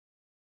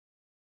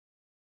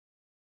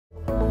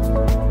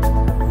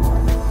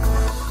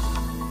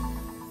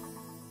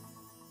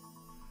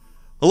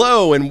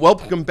Hello and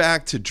welcome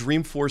back to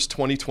Dreamforce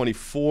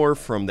 2024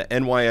 from the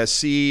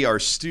NYSE. Our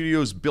studio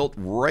is built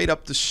right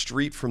up the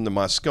street from the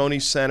Moscone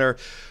Center.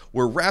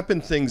 We're wrapping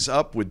things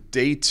up with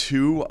day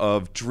 2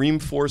 of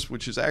Dreamforce,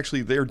 which is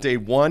actually their day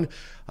 1.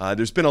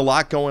 There's been a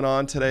lot going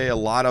on today, a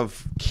lot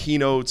of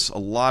keynotes, a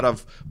lot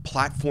of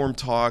platform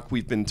talk.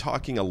 We've been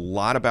talking a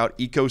lot about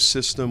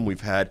ecosystem.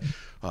 We've had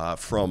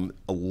from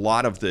a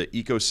lot of the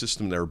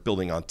ecosystem that are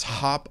building on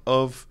top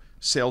of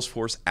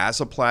Salesforce as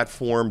a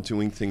platform,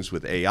 doing things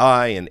with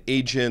AI and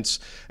agents,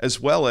 as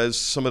well as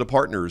some of the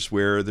partners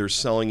where they're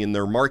selling in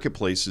their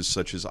marketplaces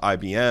such as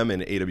IBM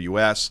and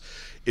AWS.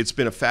 It's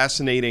been a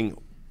fascinating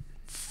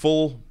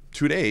full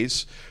 2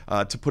 days,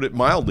 to put it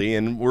mildly,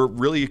 and we're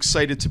really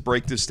excited to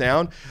break this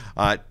down.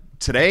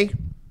 Today,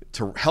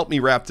 to help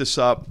me wrap this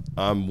up,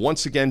 I'm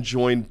once again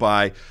joined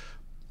by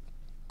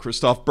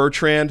Christophe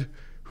Bertrand,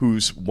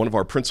 who's one of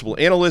our principal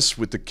analysts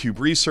with theCUBE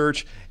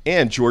Research,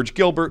 and George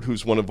Gilbert,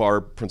 who's one of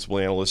our principal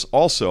analysts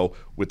also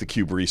with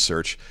theCUBE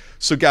Research.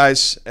 So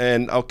guys,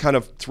 and I'll kind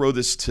of throw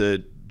this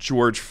to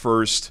George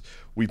first.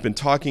 We've been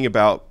talking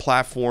about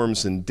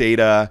platforms and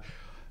data.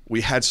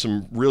 We had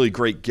some really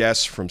great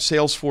guests from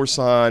Salesforce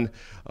on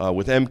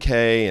with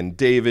MK and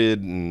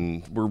David,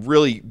 and we're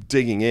really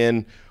digging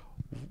in.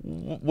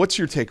 What's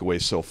your takeaway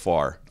so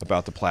far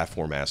about the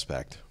platform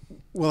aspect?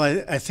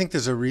 Well, I think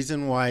there's a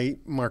reason why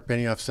Mark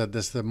Benioff said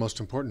this is the most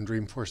important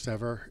Dreamforce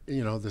ever.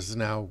 You know, this is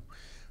now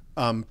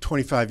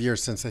 25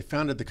 years since they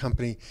founded the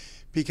company,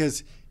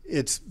 because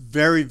it's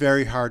very,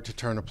 very hard to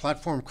turn a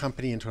platform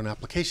company into an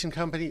application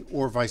company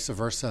or vice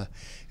versa.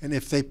 And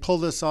if they pull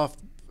this off,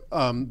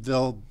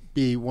 they'll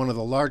be one of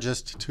the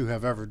largest to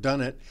have ever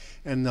done it,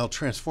 and they'll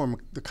transform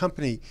the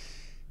company.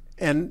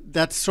 And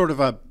that's sort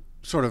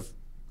of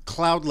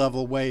cloud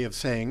level way of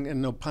saying,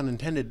 and no pun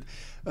intended,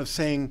 of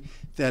saying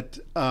that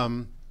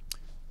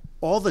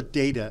all the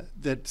data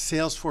that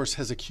Salesforce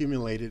has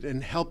accumulated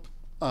and help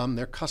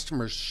their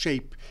customers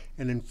shape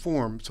and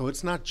inform. So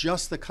it's not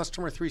just the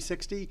Customer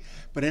 360,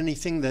 but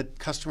anything that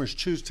customers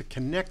choose to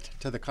connect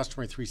to the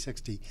Customer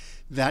 360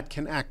 that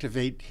can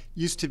activate.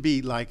 Used to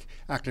be like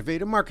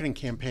activate a marketing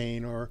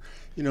campaign or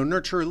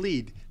nurture a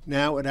lead.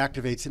 Now it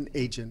activates an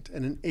agent,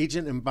 and an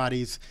agent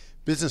embodies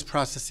business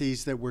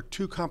processes that were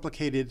too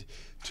complicated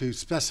to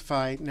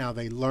specify. Now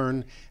they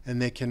learn,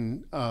 and they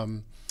can.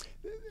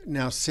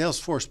 Now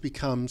Salesforce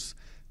becomes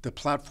the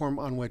platform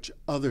on which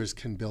others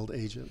can build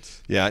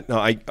agents. Yeah, no,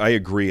 I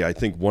agree. I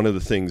think one of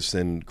the things,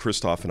 and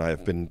Christophe and I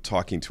have been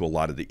talking to a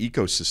lot of the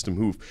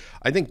ecosystem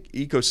I think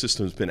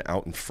ecosystem has been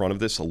out in front of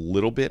this a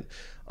little bit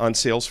on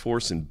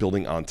Salesforce and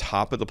building on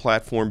top of the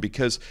platform,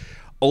 because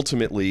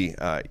ultimately,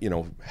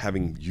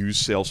 having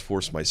used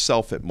Salesforce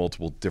myself at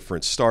multiple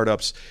different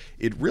startups,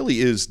 it really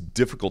is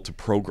difficult to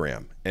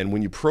program. And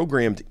when you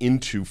programmed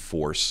into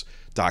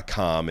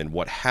Force.com and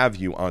what have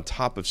you on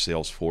top of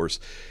Salesforce,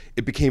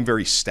 it became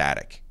very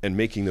static and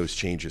making those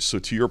changes. So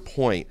to your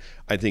point,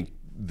 I think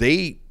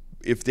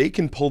if they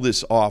can pull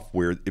this off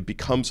where it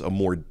becomes a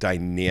more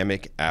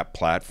dynamic app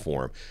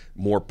platform,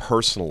 more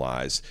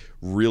personalized,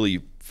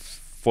 really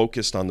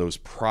focused on those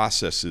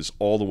processes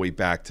all the way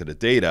back to the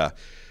data,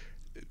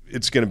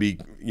 it's going to be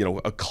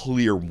a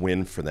clear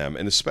win for them.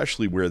 And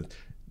especially where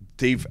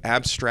they've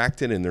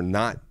abstracted and they're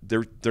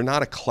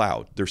not a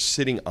cloud. They're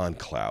sitting on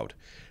cloud.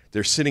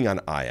 They're sitting on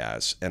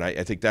IaaS, and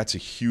I think that's a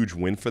huge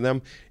win for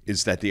them,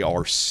 is that they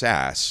are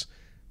SaaS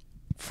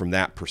from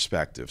that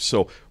perspective.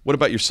 So what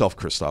about yourself,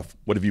 Christophe?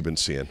 What have you been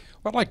seeing?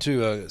 Well, I'd like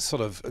to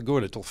sort of go a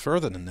little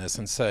further than this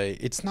and say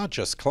it's not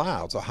just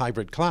clouds or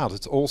hybrid clouds,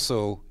 it's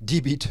also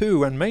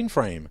DB2 and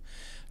mainframe.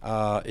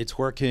 It's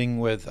working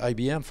with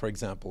IBM, for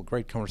example.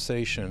 Great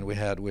conversation we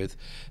had with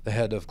the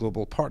head of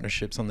global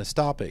partnerships on this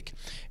topic.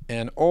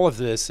 And all of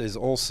this is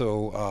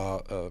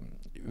also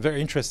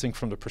very interesting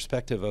from the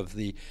perspective of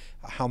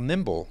how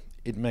nimble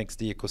it makes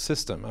the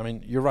ecosystem. I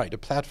mean, you're right, a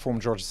platform,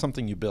 George, is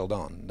something you build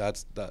on.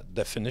 That's the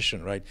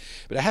definition, right?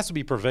 But it has to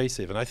be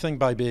pervasive. And I think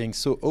by being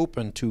so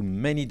open to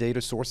many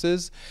data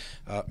sources,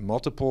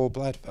 multiple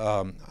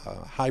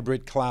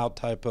hybrid cloud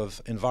type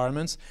of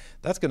environments,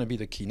 that's going to be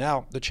the key.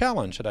 Now, the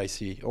challenge that I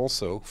see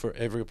also for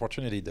every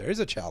opportunity, there is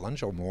a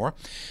challenge or more,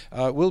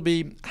 will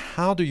be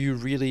how do you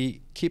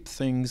really keep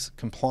things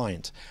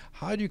compliant?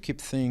 How do you keep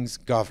things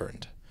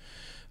governed?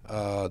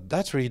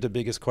 That's really the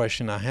biggest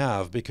question I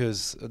have,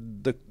 because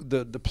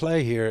the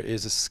play here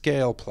is a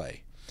scale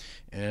play.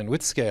 And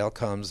with scale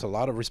comes a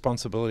lot of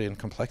responsibility and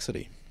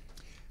complexity.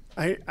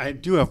 I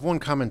do have one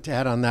comment to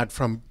add on that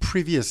from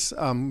previous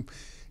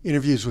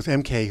interviews with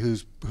MK,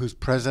 who's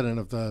president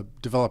of the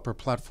developer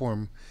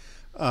platform,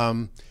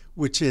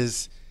 which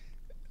is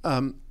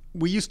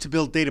we used to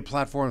build data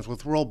platforms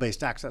with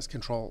role-based access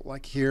control.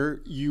 Like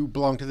here, you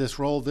belong to this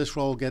role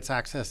gets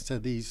access to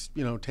these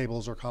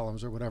tables or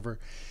columns or whatever.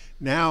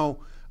 Now,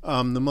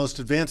 the most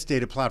advanced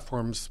data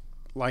platforms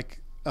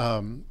like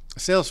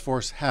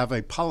Salesforce have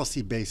a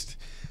policy-based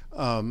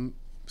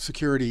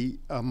security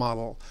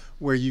model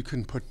where you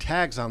can put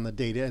tags on the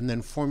data and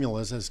then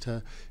formulas as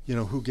to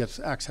who gets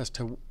access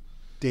to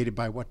data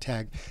by what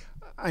tag.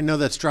 I know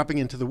that's dropping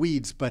into the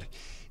weeds, but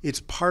it's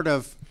part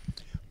of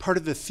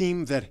the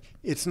theme that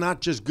it's not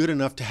just good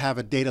enough to have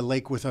a data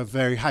lake with a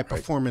very high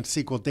performance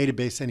SQL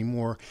database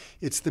anymore.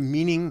 It's the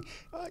meaning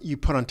you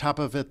put on top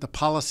of it, the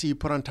policy you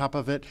put on top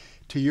of it.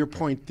 To your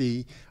point,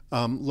 the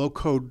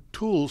low-code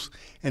tools,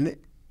 and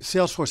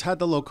Salesforce had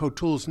the low-code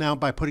tools. Now,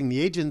 by putting the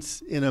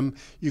agents in them,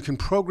 you can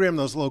program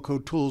those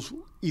low-code tools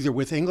either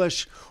with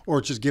English or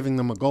just giving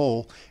them a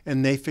goal,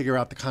 and they figure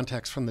out the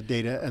context from the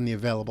data and the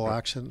available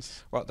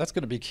actions. Well, that's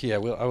going to be key. I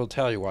will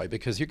tell you why.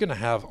 Because you're going to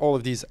have all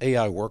of these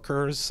AI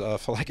workers,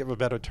 for lack of a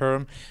better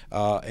term,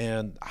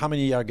 and how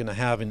many are going to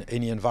have in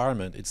any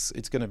environment?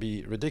 It's going to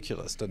be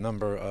ridiculous, the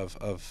number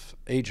of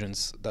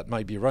agents that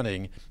might be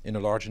running in a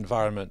large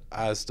environment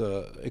as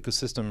the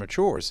ecosystem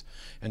matures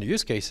and the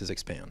use cases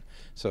expand.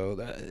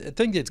 So I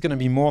think it's going to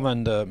be more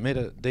than the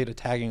metadata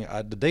tagging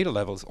at the data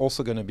level. It's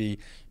also going to be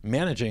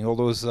managing all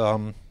those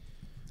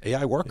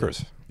AI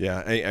workers.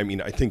 Yeah, I mean,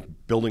 I think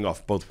building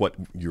off both what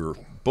you're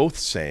both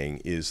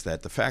saying is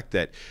that the fact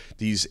that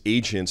these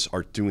agents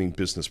are doing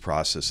business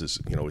processes,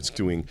 it's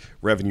doing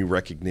revenue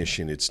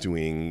recognition, it's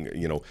doing,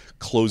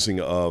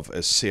 closing of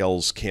a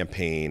sales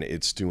campaign,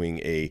 it's doing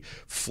a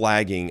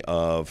flagging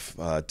of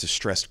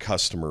distressed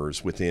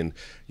customers within,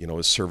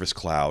 a service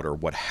cloud or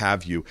what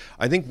have you.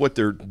 I think what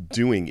they're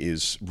doing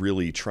is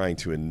really trying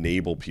to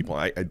enable people.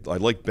 I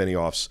like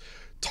Benioff's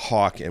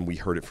talk, and we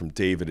heard it from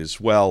David as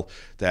well,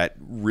 that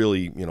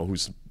really,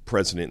 who's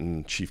President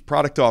and Chief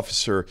Product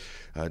Officer,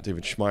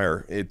 David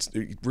Schmeier,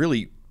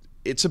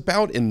 it's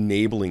about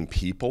enabling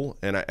people.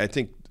 And I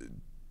think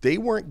they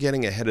weren't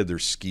getting ahead of their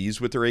skis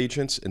with their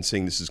agents and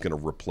saying this is going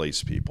to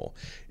replace people.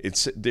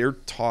 It's their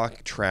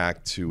talk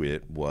track to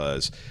it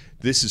was,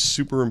 this is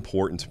super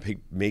important to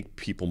make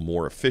people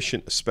more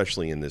efficient,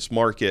 especially in this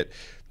market,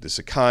 this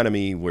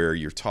economy where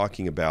you're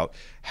talking about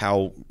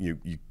how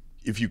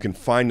if you can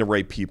find the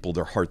right people,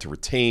 they're hard to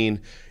retain.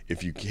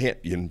 If you can't,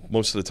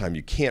 most of the time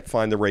you can't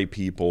find the right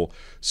people,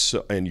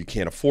 and you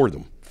can't afford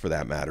them for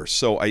that matter.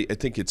 So I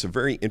think it's a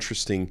very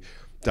interesting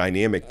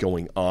dynamic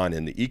going on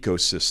in the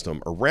ecosystem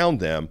around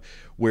them,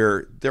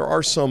 where there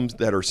are some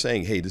that are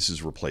saying, hey, this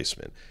is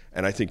replacement.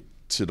 And I think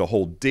to the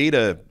whole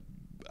data,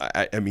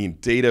 I mean,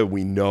 data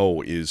we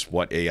know is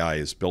what AI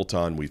is built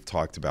on. We've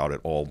talked about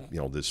it all,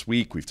 this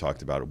week. We've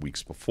talked about it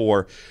weeks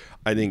before.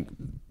 I think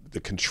the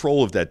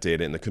control of that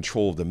data and the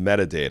control of the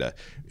metadata,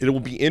 it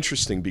will be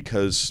interesting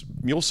because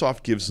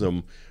MuleSoft gives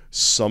them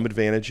some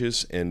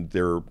advantages, and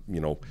their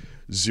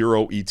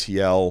zero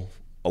ETL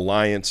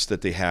alliance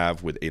that they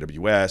have with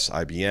AWS,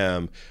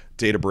 IBM,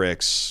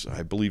 Databricks,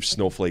 I believe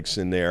Snowflake's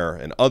in there,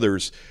 and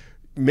others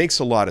makes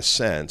a lot of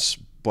sense,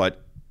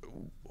 but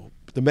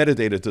the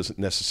metadata doesn't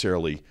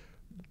necessarily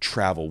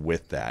travel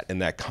with that in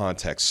that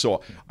context.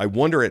 So I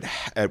wonder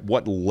at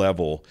what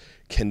level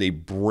can they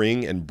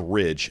bring and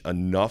bridge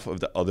enough of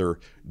the other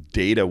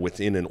data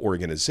within an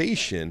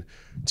organization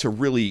to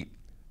really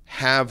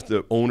have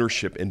the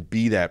ownership and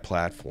be that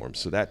platform?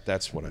 So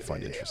that's what I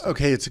find interesting.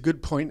 Okay, it's a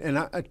good point.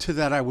 And to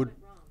that I would...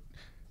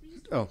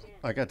 Oh,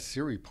 I got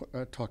Siri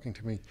talking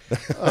to me.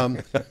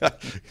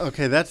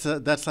 Okay, that's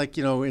like,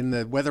 in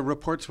the weather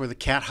reports where the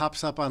cat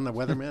hops up on the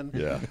weatherman.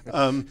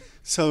 Yeah.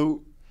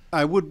 So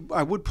I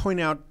would point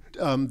out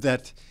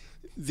that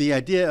the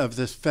idea of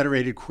this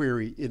federated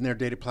query in their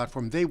data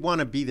platform, they want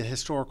to be the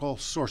historical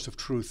source of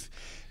truth.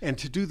 And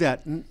to do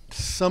that,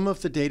 some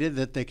of the data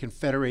that they can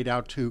federate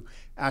out to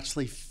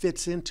actually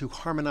fits into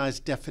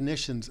harmonized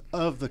definitions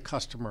of the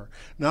customer.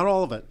 Not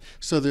all of it.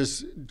 So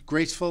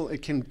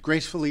it can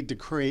gracefully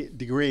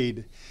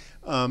degrade.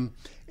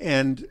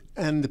 And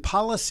the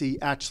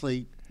policy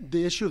actually,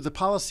 the issue of the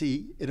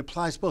policy, it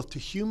applies both to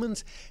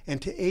humans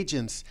and to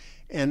agents.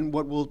 And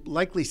what we'll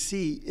likely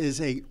see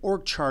is a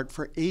org chart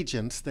for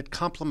agents that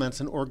complements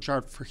an org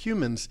chart for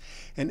humans.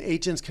 And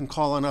agents can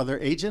call on other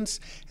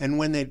agents. And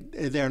when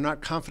they are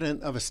not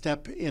confident of a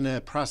step in a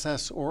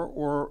process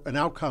or an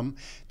outcome,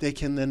 they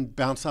can then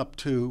bounce up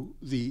to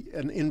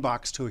an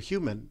inbox to a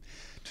human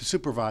to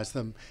supervise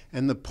them.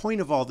 And the point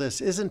of all this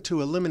isn't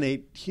to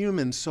eliminate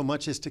humans so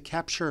much as to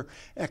capture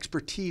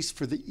expertise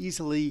for the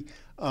easy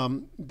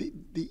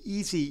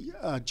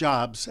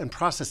jobs and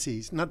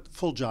processes, not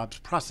full jobs,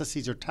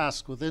 processes or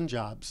tasks within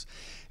jobs.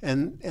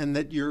 And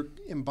that you're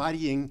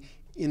embodying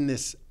in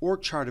this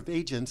org chart of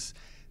agents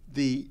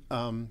the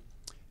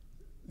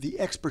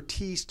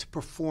expertise to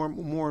perform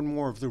more and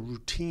more of the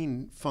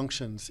routine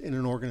functions in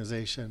an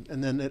organization,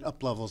 and then it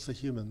up-levels the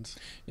humans.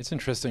 It's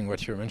interesting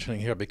what you're mentioning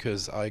here,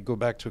 because I go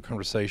back to a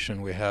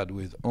conversation we had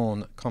with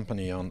own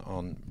company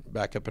on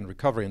backup and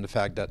recovery, and the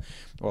fact that,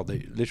 well,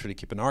 they literally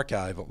keep an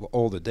archive of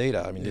all the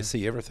data. I mean, they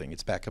see everything.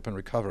 It's backup and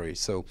recovery.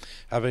 So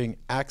having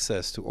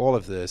access to all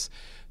of this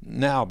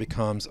now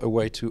becomes a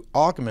way to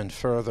augment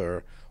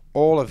further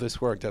all of this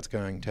work that's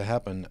going to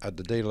happen at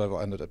the data level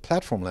and at the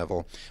platform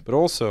level, but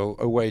also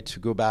a way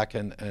to go back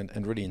and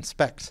really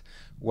inspect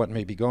what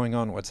may be going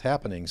on, what's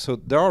happening. So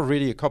there are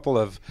really a couple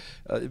of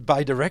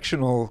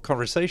bi-directional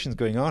conversations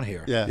going on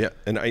here. Yeah,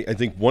 and I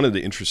think one of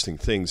the interesting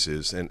things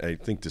is, and I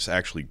think this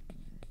actually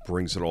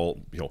brings it all,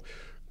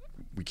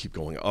 we keep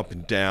going up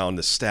and down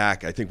the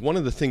stack. I think one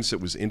of the things that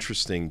was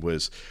interesting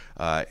was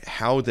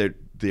how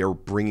they're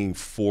bringing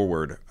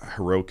forward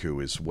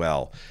Heroku as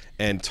well,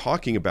 and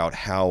talking about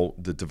how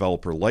the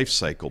developer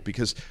lifecycle,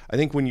 because I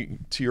think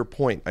to your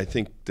point, I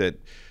think that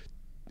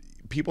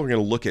people are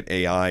going to look at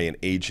AI and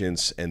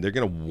agents, and they're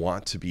going to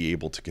want to be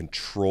able to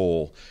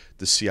control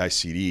the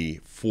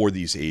CI/CD for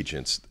these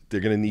agents. They're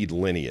going to need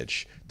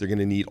lineage. They're going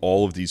to need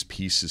all of these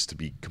pieces to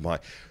be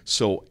combined.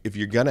 So if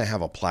you're going to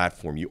have a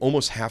platform, you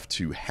almost have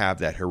to have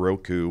that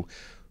Heroku,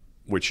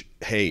 which,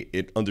 hey,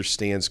 it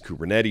understands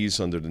Kubernetes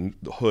under the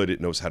hood. It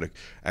knows how to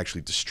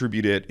actually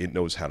distribute it. It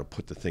knows how to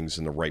put the things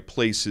in the right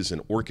places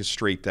and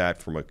orchestrate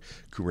that from a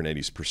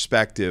Kubernetes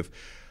perspective.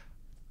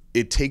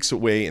 It takes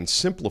away and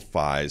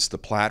simplifies the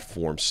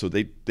platform, so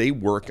they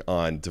work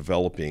on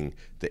developing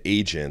the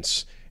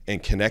agents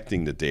and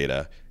connecting the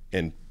data,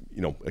 and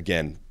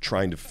again,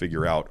 trying to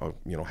figure out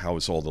how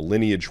does all the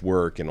lineage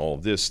work and all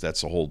of this.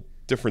 That's a whole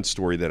different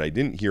story that I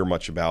didn't hear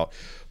much about,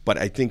 but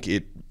I think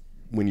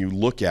when you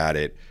look at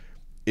it,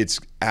 it's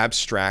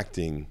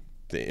abstracting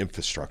the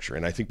infrastructure,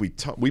 and I think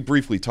we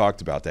briefly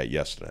talked about that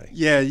yesterday.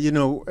 Yeah,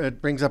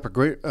 it brings up a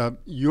great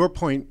your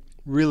point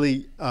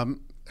really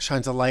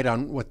shines a light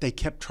on what they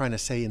kept trying to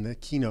say in the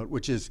keynote,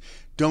 which is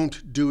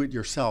don't do it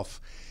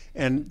yourself.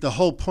 And the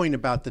whole point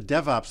about the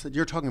DevOps that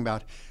you're talking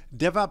about,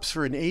 DevOps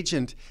for an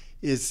agent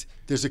is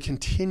there's a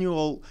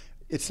continual,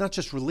 it's not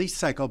just release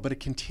cycle, but a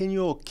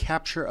continual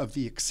capture of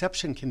the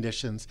exception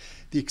conditions.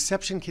 The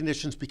exception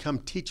conditions become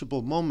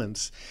teachable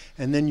moments.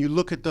 And then you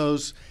look at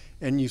those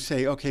and you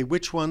say, okay,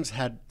 which ones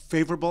had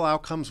favorable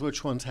outcomes,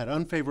 which ones had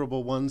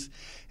unfavorable ones.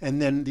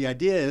 And then the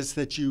idea is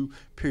that you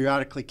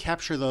periodically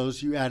capture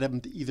those, you add them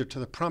either to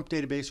the prompt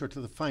database or to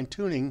the fine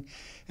tuning,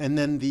 and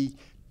then the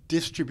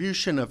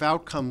distribution of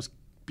outcomes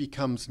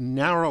becomes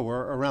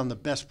narrower around the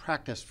best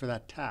practice for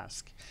that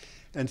task.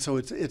 And so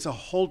it's a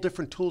whole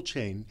different tool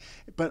chain.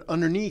 But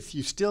underneath,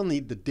 you still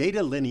need the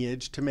data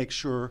lineage to make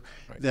sure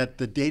that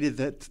the data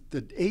that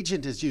the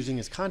agent is using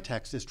as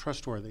context is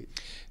trustworthy.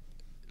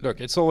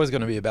 Look, it's always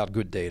going to be about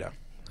good data.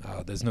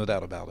 There's no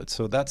doubt about it.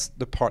 So that's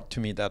the part, to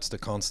me, that's the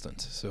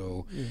constant.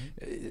 So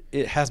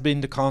it has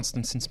been the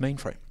constant since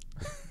mainframe.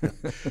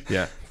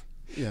 Yeah.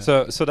 Yeah.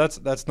 So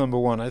that's number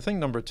one. I think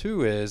number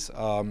two is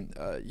how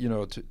do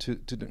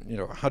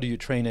you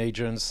train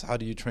agents? How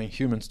do you train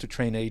humans to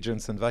train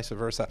agents, and vice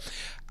versa?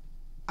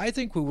 I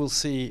think we will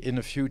see in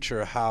the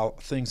future how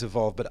things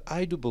evolve, but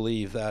I do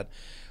believe that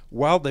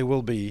while there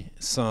will be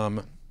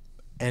some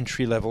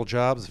entry-level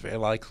jobs, very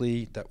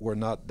likely, that were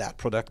not that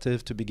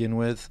productive to begin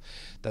with,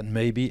 that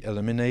may be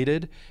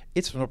eliminated,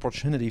 it's an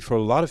opportunity for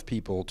a lot of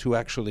people to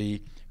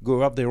actually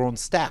go up their own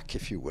stack,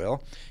 if you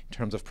will, in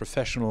terms of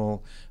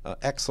professional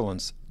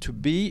excellence, to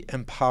be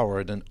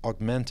empowered and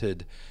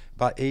augmented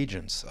by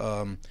agents.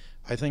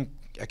 I think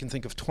I can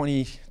think of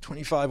 20,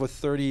 25 or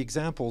 30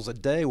 examples a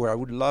day where I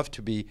would love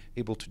to be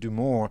able to do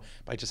more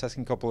by just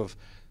asking a couple of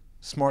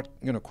smart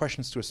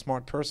questions to a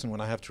smart person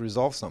when I have to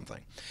resolve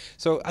something.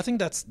 So I think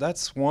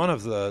that's one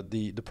of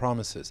the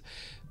promises.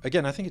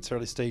 Again, I think it's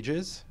early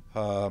stages.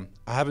 I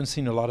haven't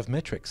seen a lot of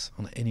metrics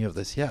on any of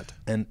this yet,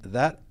 and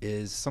that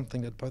is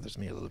something that bothers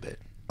me a little bit.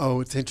 Oh,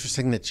 it's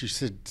interesting that you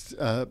should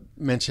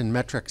mention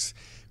metrics,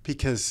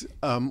 because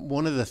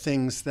one of the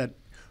things that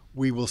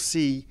we will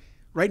see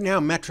right now,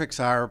 metrics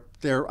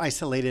they're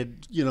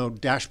isolated,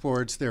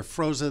 dashboards. They're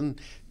frozen.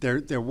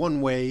 They're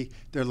one way.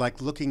 They're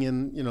like looking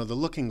in, the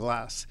looking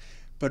glass.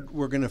 But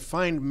we're going to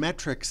find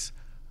metrics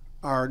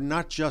are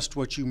not just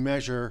what you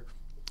measure,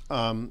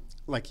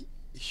 like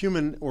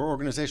human or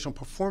organizational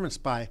performance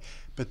by,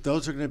 but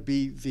those are going to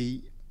be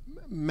the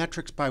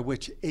metrics by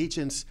which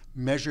agents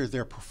measure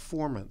their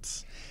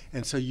performance.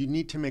 And so you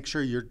need to make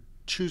sure you're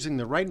choosing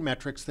the right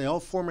metrics. They all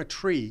form a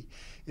tree.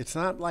 It's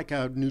not like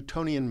a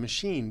Newtonian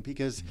machine,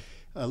 because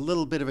a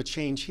little bit of a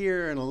change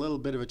here and a little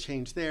bit of a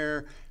change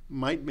there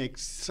might make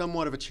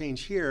somewhat of a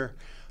change here.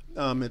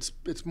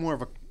 It's more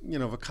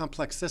of a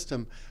complex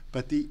system,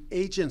 but the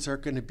agents are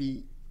going to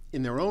be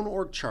in their own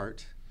org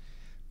chart,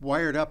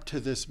 wired up to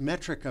this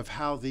metric of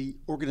how the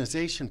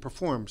organization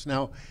performs.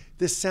 Now,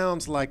 this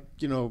sounds like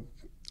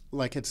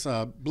like it's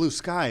blue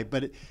sky,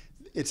 but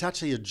it's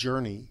actually a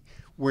journey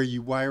where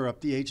you wire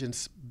up the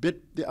agents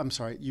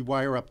you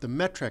wire up the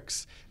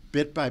metrics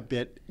bit by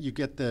bit. You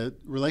get the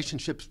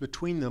relationships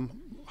between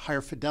them,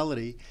 higher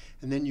fidelity,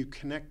 and then you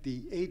connect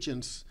the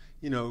agents,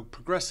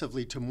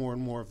 progressively to more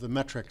and more of the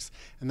metrics.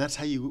 And that's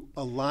how you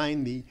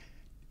align the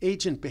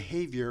agent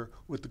behavior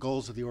with the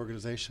goals of the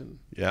organization.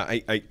 Yeah,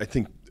 I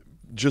think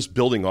just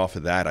building off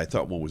of that, I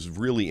thought what was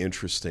really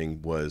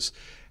interesting was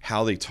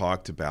how they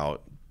talked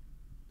about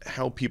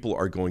how people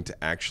are going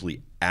to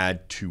actually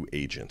add to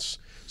agents.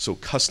 So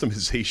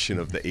customization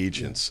of the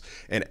agents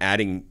and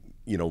adding,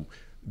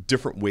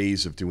 different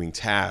ways of doing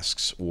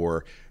tasks,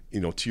 or,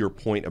 to your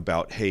point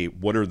about, hey,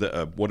 what are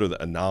the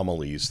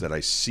anomalies that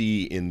I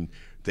see in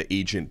the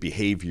agent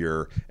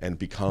behavior and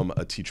become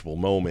a teachable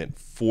moment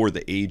for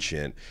the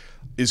agent,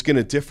 is going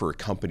to differ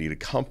company to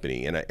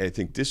company. And I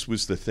think this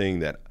was the thing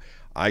that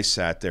I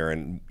sat there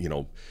and,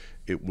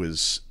 it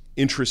was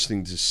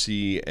interesting to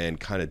see, and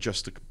kind of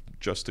just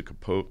to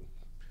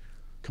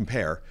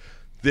compare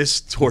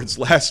this towards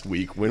last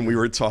week when we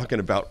were talking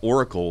about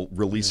Oracle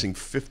releasing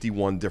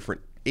 51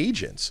 different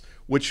agents,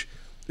 which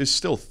is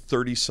still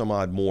 30 some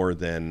odd more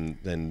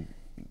than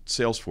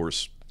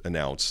Salesforce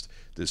announced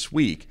this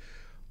week.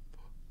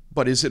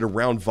 But is it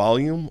around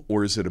volume,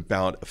 or is it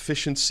about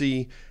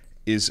efficiency?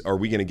 Are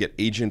we going to get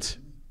agent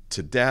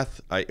to death?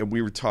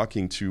 We were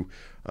talking to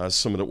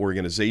some of the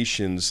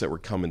organizations that were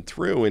coming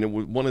through,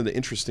 and one of the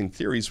interesting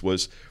theories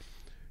was,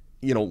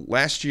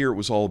 last year it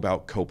was all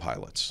about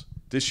co-pilots.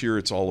 This year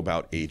it's all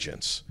about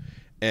agents.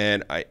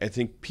 And I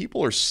think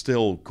people are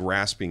still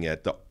grasping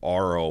at the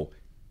ROAI,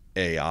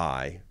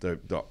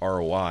 the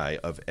ROI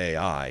of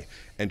AI,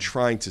 and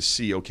trying to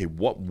see, okay,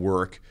 what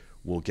work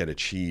will get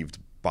achieved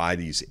by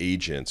these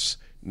agents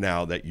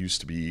now that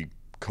used to be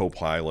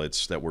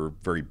co-pilots that were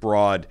very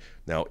broad.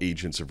 Now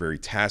agents are very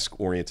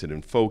task-oriented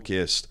and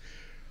focused.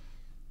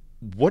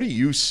 What are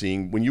you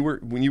seeing when you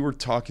were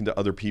talking to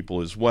other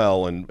people as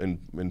well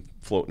and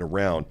floating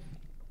around?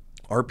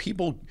 Are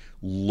people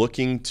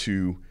looking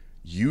to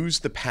use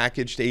the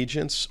packaged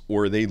agents,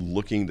 or are they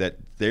looking that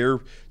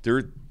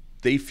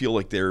they feel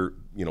like they're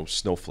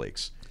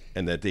snowflakes,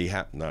 and that they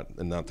have not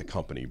the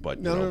company, but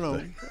no.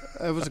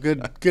 That was a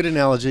good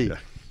analogy. Yeah.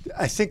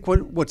 I think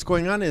what's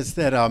going on is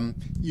that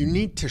you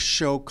need to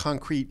show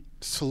concrete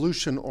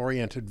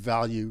solution-oriented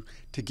value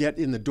to get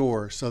in the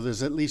door. So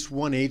there's at least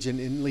one agent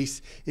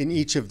in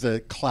each of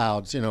the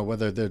clouds,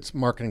 whether that's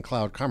Marketing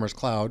Cloud, Commerce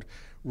Cloud,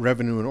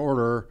 Revenue and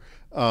Order,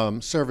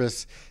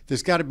 Service.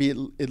 There's got to be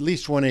at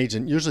least one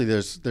agent. Usually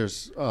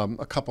there's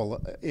a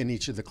couple in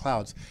each of the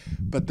clouds.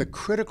 But the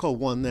critical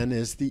one then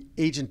is the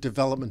agent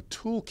development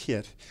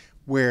toolkit,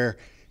 where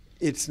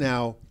it's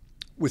now,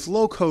 with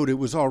low code, it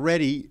was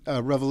already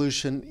a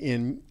revolution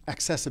in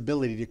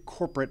accessibility to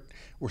corporate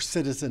or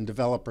citizen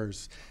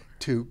developers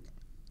to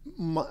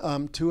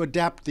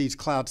adapt these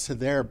clouds to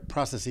their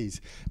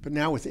processes. But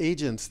now with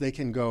agents, they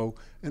can go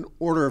an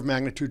order of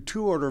magnitude,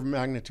 2 order of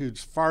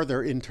magnitudes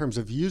farther in terms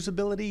of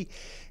usability,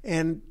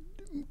 and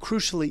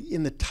crucially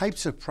in the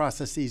types of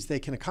processes they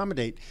can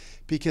accommodate.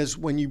 Because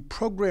when you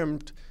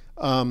programmed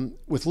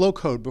with low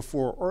code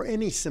before, or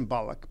any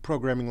symbolic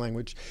programming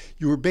language,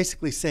 you were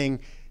basically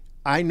saying,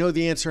 I know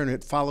the answer and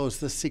it follows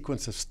this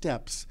sequence of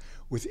steps.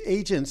 With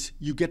agents,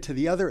 you get to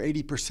the other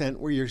 80%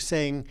 where you're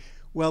saying,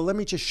 well, let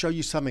me just show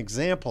you some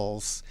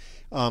examples.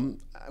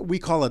 We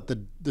call it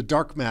the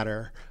dark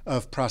matter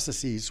of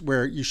processes,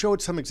 where you show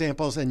it some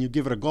examples and you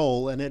give it a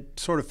goal, and it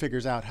sort of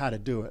figures out how to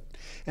do it.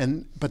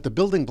 But the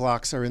building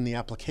blocks are in the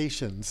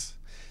applications.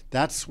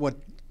 That's what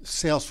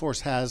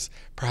Salesforce has,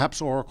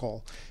 perhaps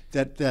Oracle,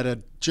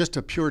 that just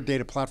a pure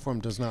data platform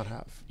does not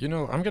have.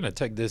 I'm going to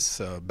take this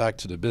back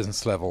to the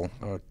business level,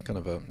 kind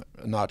of a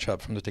notch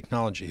up from the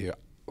technology here.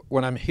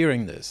 When I'm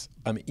hearing this,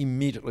 I'm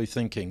immediately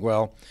thinking,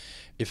 well,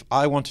 if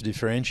I want to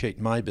differentiate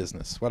my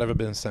business, whatever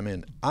business I'm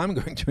in, I'm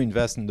going to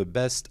invest in the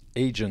best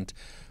agent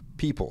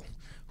people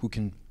who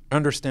can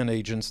understand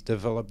agents,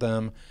 develop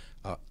them,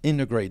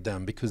 integrate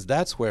them, because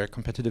that's where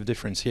competitive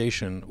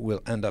differentiation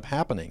will end up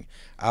happening.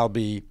 I'll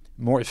be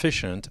more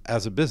efficient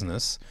as a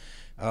business,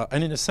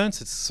 and in a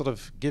sense, it's sort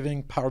of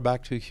giving power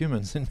back to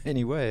humans in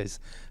many ways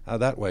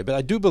that way. But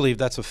I do believe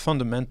that's a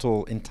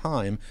fundamental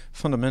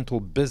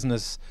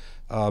business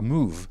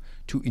move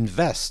to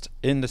invest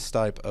in this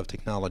type of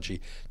technology,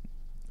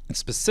 and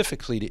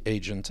specifically the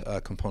agent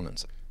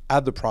components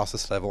at the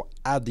process level,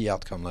 at the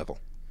outcome level.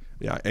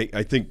 Yeah,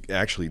 I think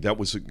actually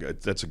that's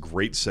a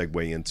great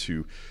segue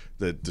into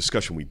the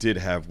discussion we did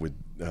have with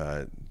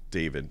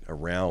David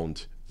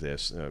around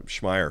this,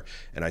 Schmeier,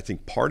 and I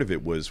think part of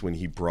it was when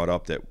he brought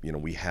up that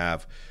we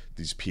have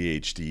these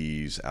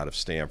PhDs out of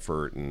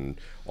Stanford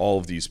and all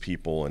of these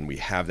people, and we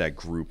have that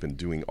group and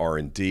doing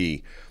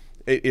R&D.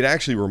 It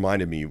actually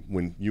reminded me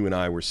when you and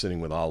I were sitting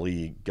with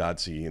Ali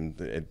Ghodsi and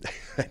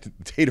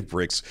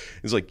Databricks.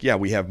 It's like, yeah,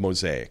 we have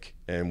Mosaic,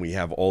 and we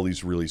have all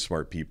these really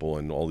smart people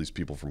and all these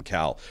people from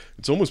Cal.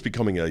 It's almost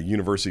becoming a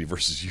university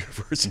versus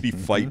university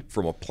fight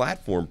from a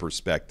platform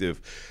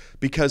perspective,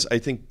 because I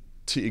think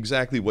to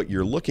exactly what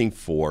you're looking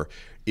for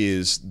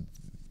is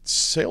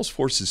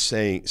Salesforce is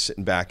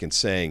sitting back and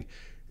saying,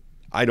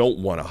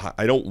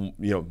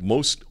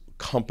 most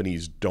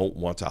companies don't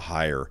want to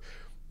hire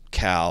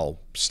Cal,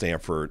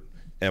 Stanford,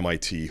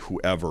 MIT,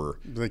 whoever.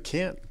 They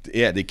can't.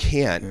 Yeah, they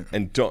can't,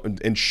 and don't,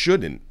 and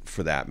shouldn't,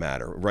 for that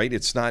matter, right?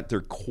 It's not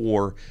their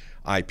core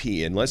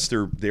IP, unless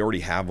they already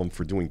have them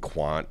for doing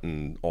quant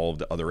and all of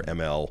the other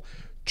ML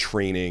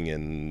training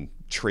and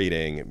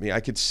trading. I mean,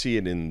 I could see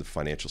it in the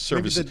financial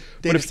services. Maybe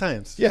the data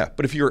science. Yeah,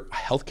 but if you're a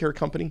healthcare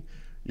company,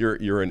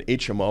 you're an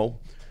HMO,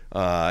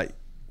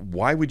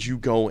 why would you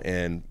go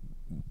and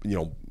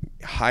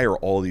hire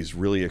all these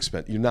really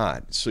expensive? You're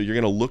not. So you're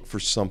going to look for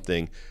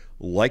something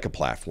like a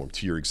platform,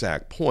 to your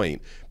exact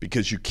point,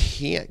 because you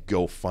can't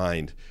go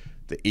find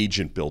the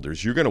agent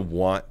builders. You're going to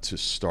want to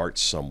start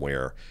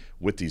somewhere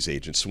with these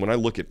agents. So when I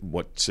look at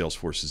what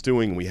Salesforce is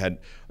doing, we had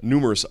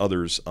numerous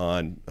others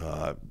on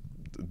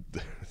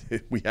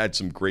we had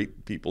some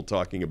great people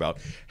talking about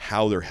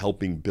how they're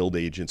helping build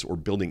agents or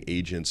building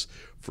agents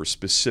for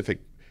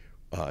specific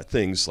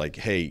things like,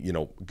 hey,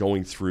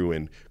 going through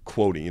and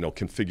quoting,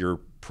 configure,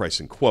 price,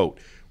 and quote,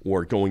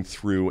 or going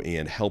through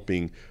and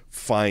helping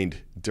find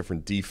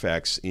different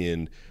defects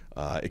in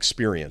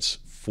experience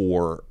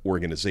for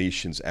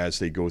organizations as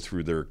they go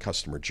through their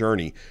customer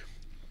journey.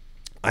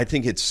 I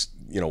think it's,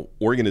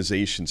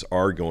 organizations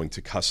are going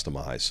to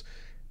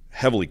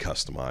heavily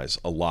customize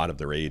a lot of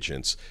their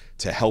agents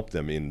to help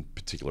them in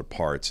particular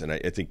parts. And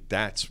I think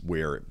that's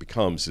where it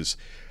becomes is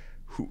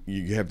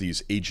you have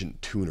these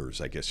agent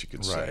tuners, I guess you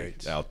could say,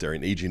 out there,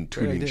 and agent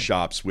tuning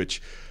shops,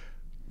 which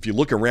if you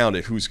look around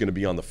at who's going to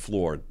be on the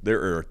floor,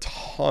 there are a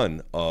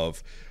ton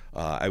of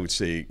I would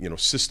say,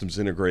 systems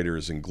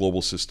integrators and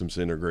global systems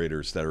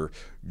integrators that are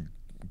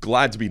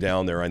glad to be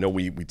down there. I know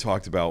we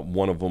talked about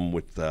one of them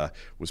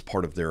was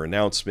part of their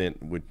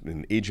announcement with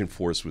an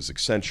Dreamforce was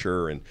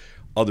Accenture and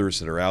others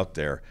that are out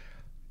there.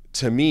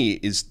 To me,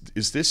 is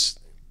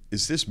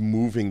this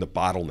moving the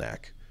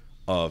bottleneck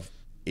of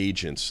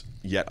agents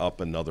yet up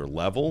another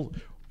level,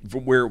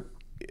 where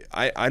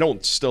I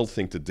don't still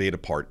think the data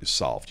part is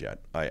solved yet.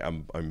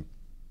 I'm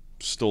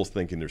still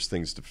thinking there's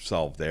things to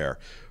solve there.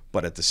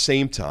 But at the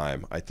same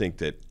time, I think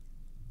that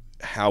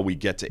how we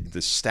get to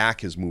the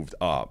stack has moved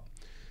up,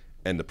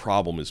 and the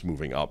problem is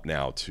moving up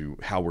now to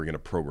how we're going to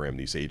program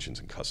these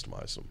agents and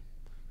customize them.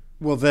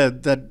 Well,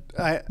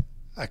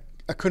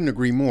 I couldn't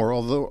agree more.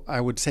 Although I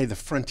would say the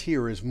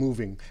frontier is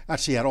moving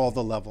actually at all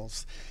the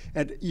levels.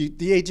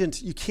 The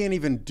agents, you can't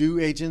even do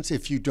agents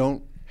if you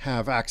don't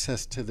have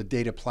access to the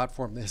data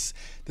platform,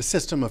 the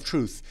system of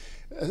truth.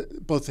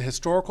 Both the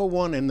historical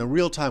one and the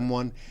real-time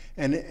one,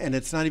 and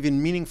it's not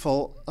even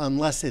meaningful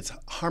unless it's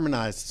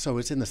harmonized, so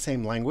it's in the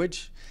same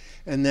language.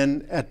 And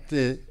then at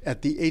the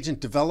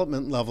agent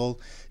development level,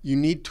 you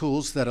need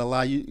tools that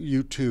allow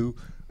you to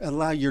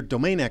allow your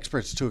domain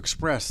experts to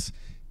express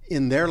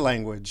in their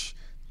language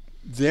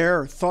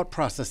their thought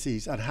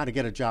processes on how to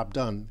get a job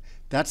done.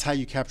 That's how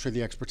you capture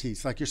the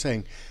expertise, like you're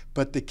saying.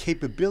 But the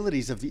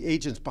capabilities of the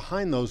agents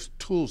behind those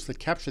tools that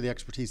capture the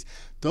expertise,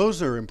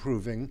 those are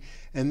improving.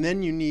 And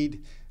then you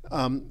need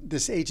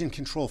this agent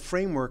control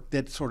framework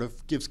that sort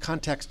of gives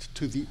context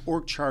to the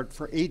org chart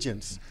for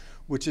agents,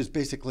 which is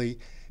basically,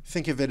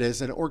 think of it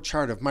as an org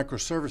chart of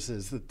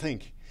microservices that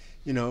think,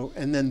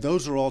 and then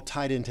those are all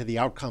tied into the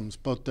outcomes,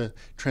 both the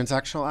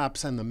transactional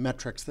apps and the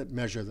metrics that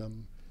measure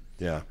them.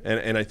 Yeah,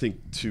 and I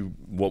think to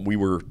what we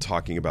were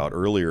talking about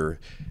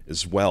earlier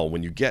as well,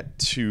 when you get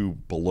to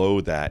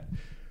below that,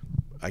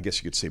 I guess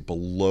you could say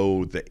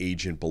below the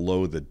agent,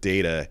 below the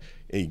data,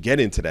 and you get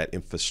into that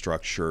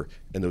infrastructure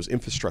and those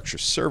infrastructure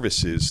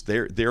services,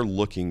 they're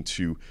looking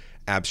to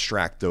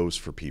abstract those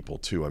for people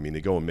too. I mean,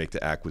 they go and make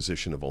the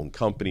acquisition of own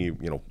company,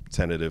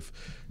 tentative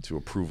to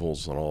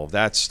approvals and all of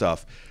that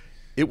stuff.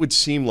 It would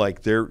seem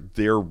like they're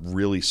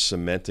really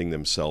cementing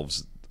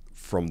themselves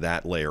from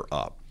that layer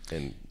up.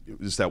 And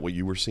is that what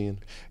you were seeing?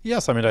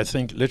 Yes, I mean, I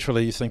think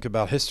literally you think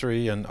about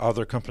history and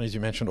other companies. You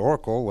mentioned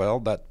Oracle. Well,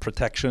 that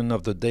protection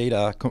of the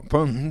data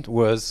component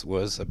was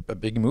a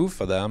big move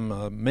for them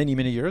many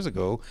years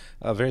ago,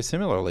 very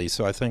similarly.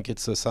 So I think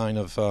it's a sign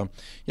of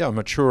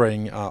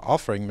maturing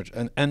offering.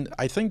 And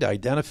I think they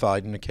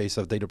identified in the case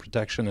of data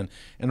protection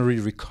and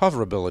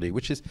recoverability,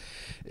 which is,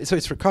 so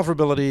it's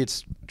recoverability,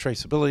 it's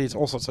traceability, it's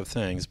all sorts of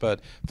things.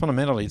 But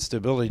fundamentally, it's the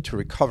ability to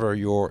recover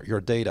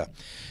your data.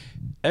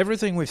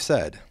 Everything we've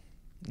said,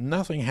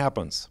 nothing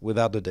happens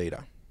without the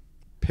data,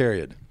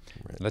 period.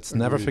 Right. Let's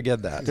never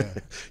forget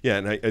that. Yeah,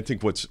 and I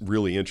think what's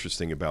really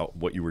interesting about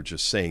what you were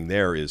just saying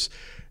there is,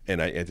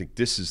 and I think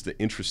this is the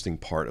interesting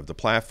part of the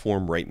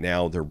platform right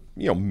now, they're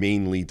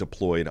mainly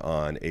deployed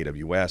on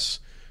AWS,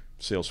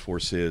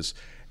 Salesforce is,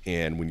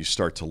 and when you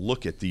start to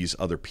look at these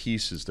other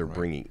pieces they're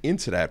bringing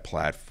into that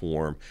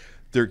platform,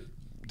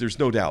 there's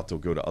no doubt they'll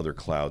go to other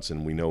clouds,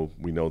 and we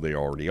know they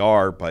already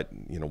are, but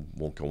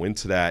won't go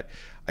into that.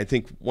 I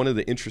think one of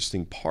the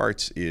interesting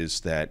parts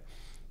is that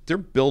they're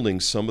building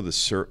some of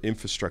the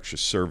infrastructure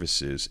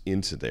services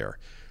into there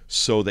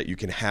so that you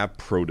can have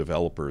pro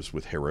developers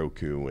with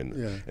Heroku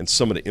and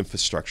some of the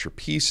infrastructure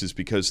pieces,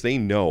 because they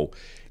know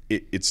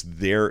if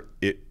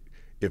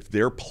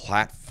their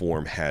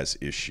platform has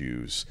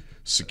issues,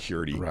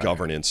 security,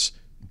 governance,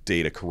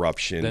 data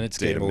corruption, then it's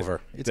game over.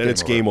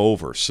 It's game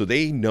over. So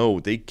they know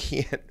they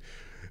can't.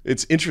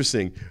 It's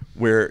interesting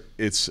where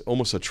it's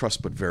almost a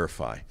trust but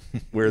verify,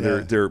 where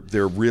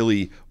they're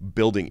really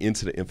building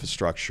into the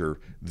infrastructure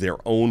their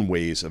own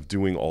ways of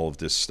doing all of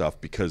this stuff,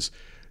 because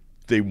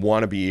they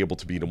want to be able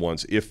to be the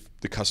ones, if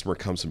the customer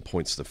comes and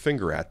points the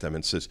finger at them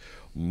and says,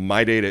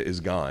 my data is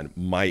gone,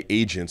 my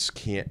agents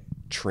can't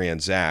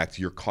transact,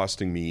 you're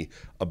costing me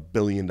 $1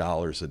 billion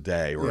a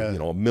day, or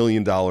 $1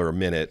 million a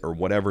minute, or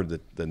whatever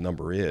the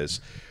number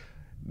is,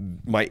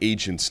 my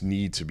agents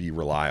need to be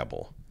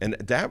reliable. And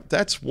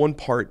that's one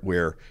part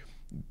where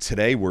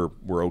today we're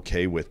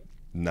okay with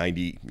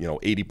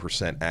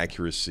 80%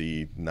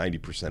 accuracy,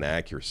 90%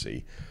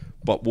 accuracy,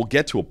 but we'll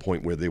get to a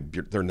point where they're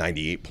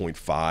 98.5,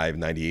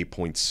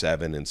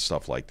 98.7 and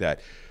stuff like that.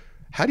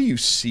 How do you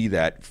see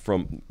that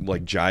from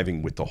like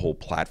jiving with the whole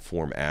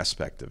platform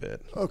aspect of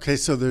it? Okay,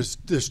 so there's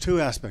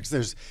two aspects.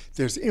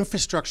 There's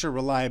infrastructure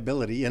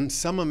reliability, and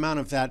some amount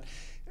of that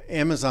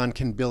Amazon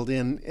can build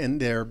in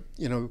their,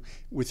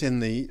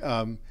 within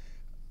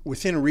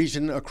a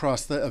region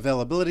across the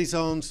availability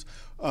zones,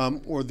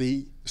 or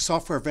the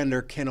software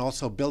vendor can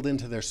also build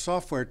into their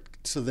software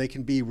so they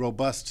can be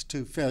robust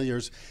to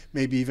failures,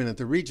 maybe even at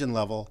the region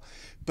level.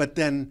 But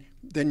then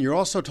you're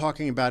also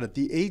talking about at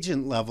the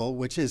agent level,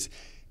 which is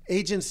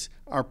agents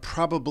are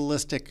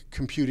probabilistic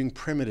computing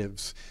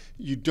primitives.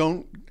 You're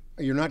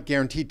not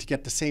guaranteed to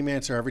get the same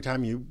answer every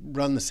time you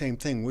run the same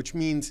thing, which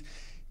means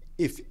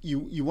if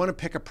you want to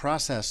pick a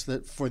process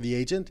that for the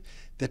agent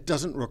that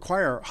doesn't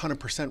require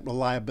 100%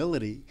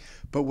 reliability,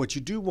 but what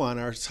you do want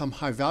are some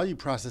high value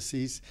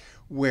processes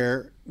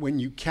where when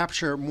you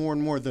capture more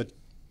and more the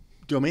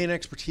domain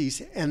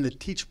expertise and the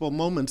teachable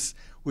moments,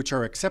 which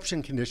are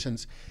exception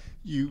conditions,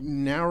 you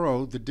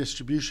narrow the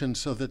distribution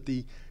so that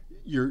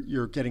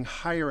you're getting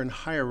higher and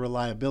higher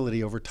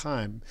reliability over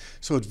time.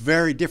 So it's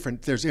very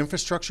different. There's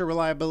infrastructure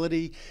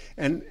reliability,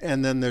 and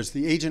then there's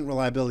the agent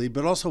reliability.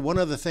 But also one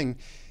other thing,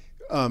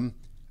 on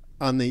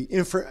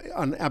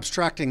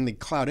abstracting the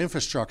cloud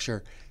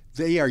infrastructure,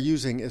 they are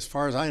using, as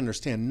far as I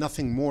understand,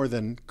 nothing more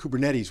than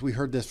Kubernetes. We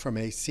heard this from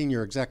a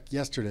senior exec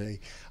yesterday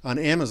on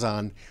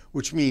Amazon,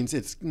 which means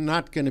it's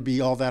not going to be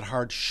all that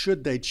hard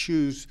should they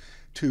choose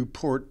to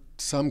port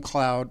some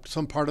cloud,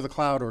 some part of the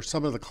cloud or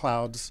some of the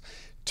clouds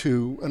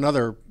to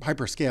another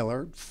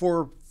hyperscaler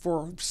for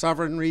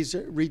sovereign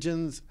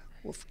reasons,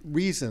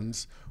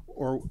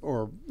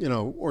 or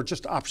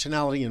just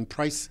optionality and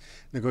price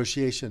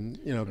negotiation,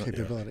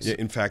 capabilities. Yeah,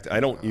 in fact, I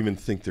don't even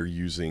think they're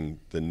using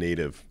the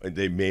native.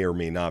 They may or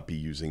may not be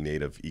using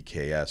native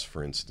EKS,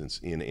 for instance,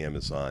 in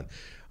Amazon,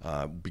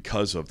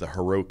 because of the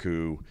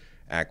Heroku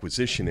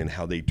acquisition and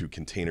how they do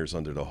containers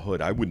under the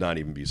hood. I would not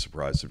even be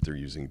surprised if they're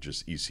using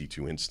just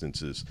EC2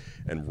 instances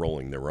and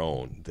rolling their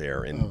own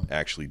there and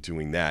actually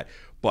doing that.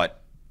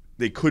 But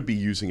they could be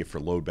using it for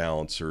load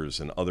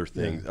balancers and other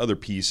things, other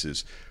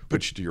pieces.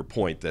 Which, to your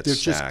point, that's they're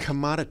just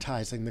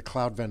commoditizing the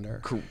cloud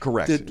vendor.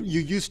 Correct.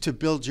 You used to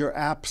build your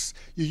apps.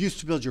 You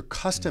used to build your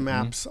custom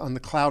apps on the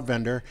cloud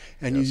vendor,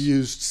 and you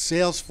used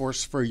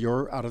Salesforce for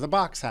your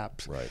out-of-the-box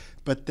apps. Right.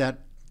 But the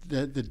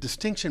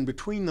distinction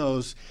between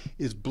those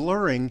is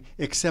blurring,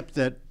 except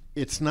that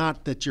it's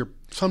not that you're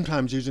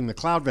sometimes using the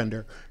cloud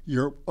vendor.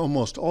 You're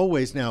almost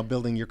always now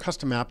building your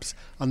custom apps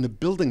on the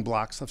building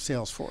blocks of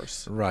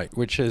Salesforce. Right,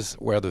 which is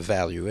where the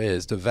value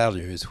is. The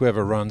value is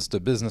whoever runs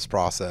the business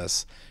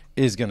process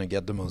is going to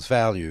get the most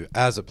value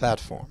as a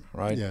platform,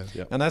 right? Yeah.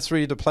 Yep. And that's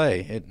really the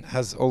play. It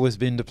has always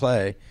been the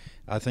play.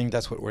 I think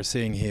that's what we're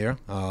seeing here.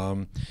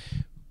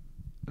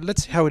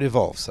 Let's see how it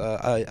evolves.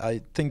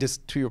 I think this,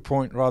 to your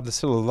point, Rob, there's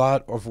still a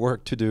lot of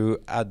work to do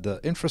at the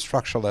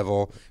infrastructure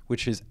level,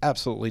 which is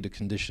absolutely the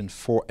condition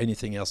for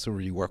anything else to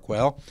really work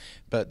well.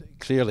 But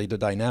clearly the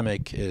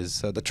dynamic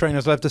is the train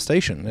has left the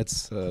station.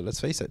 Let's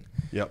face it.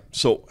 Yeah.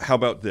 So how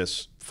about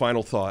this?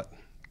 Final thought.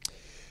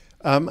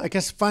 I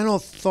guess final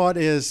thought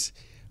is,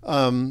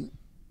 there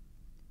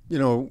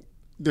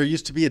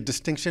used to be a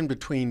distinction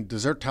between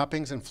dessert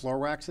toppings and floor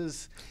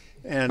waxes.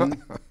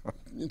 And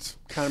it's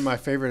kind of my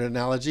favorite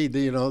analogy.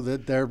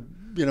 That they're,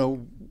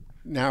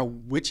 now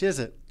which is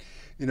it?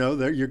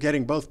 You're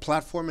getting both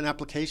platform and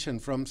application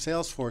from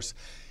Salesforce.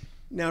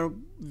 Now,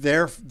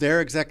 their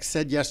exec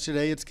said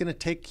yesterday it's going to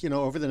take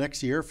over the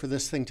next year for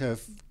this thing to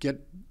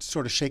get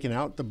sort of shaken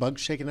out, the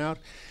bugs shaken out.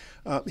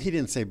 He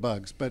didn't say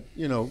bugs, but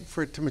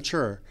for it to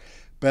mature.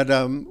 But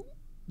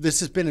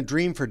this has been a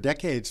dream for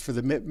decades for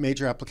the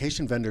major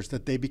application vendors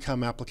that they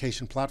become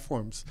application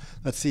platforms.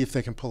 Let's see if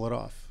they can pull it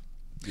off.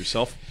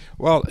 Yourself?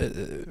 Well,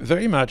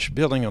 very much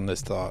building on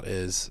this thought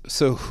is,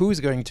 so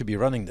who's going to be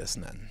running this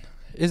then?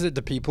 Is it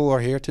the people who are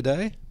here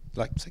today,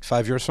 like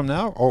 5 years from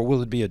now, or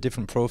will it be a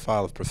different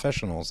profile of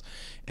professionals?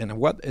 And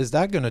what is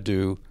that going to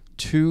do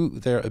to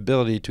their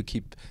ability to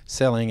keep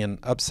selling and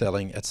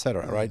upselling, et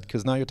cetera, right?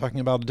 Because now you're talking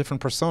about a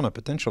different persona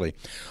potentially.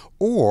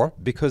 Or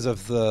because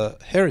of the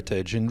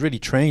heritage in really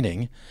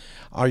training,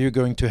 are you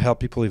going to help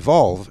people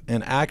evolve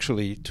and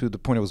actually, to the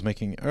point I was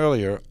making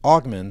earlier,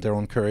 augment their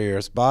own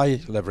careers by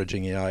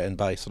leveraging AI and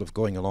by sort of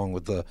going along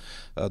with the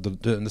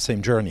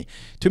same journey?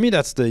 To me,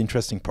 that's the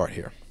interesting part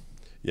here.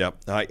 Yeah,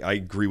 I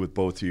agree with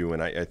both of you.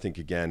 And I think,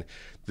 again,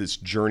 this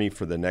journey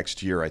for the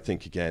next year, I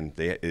think, again,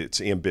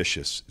 it's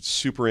ambitious. It's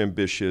super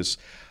ambitious.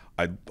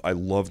 I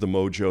love the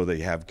mojo they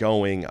have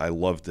going. I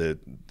love the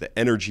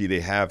energy they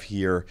have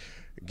here.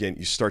 Again,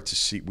 you start to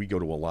see, we go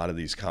to a lot of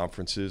these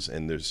conferences,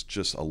 and there's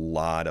just a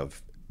lot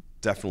of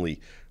definitely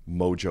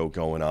mojo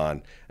going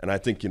on. And I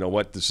think,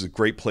 this is a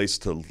great place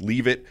to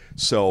leave it.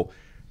 So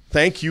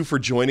thank you for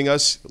joining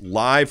us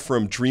live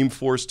from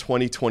Dreamforce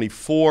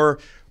 2024.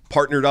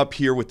 Partnered up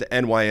here with the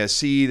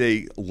NYSE.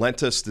 They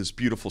lent us this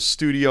beautiful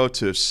studio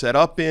to set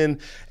up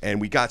in,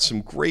 and we got some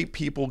great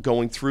people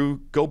going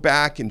through. Go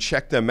back and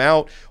check them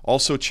out.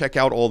 Also check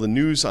out all the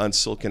news on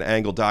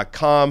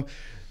SiliconANGLE.com.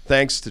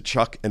 Thanks to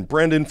Chuck and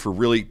Brendan for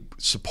really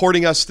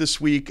supporting us this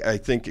week. I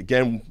think,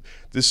 again,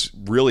 this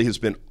really has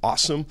been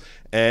awesome.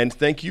 And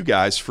thank you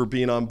guys for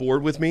being on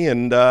board with me.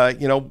 And,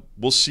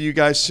 we'll see you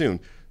guys soon.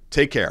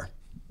 Take care.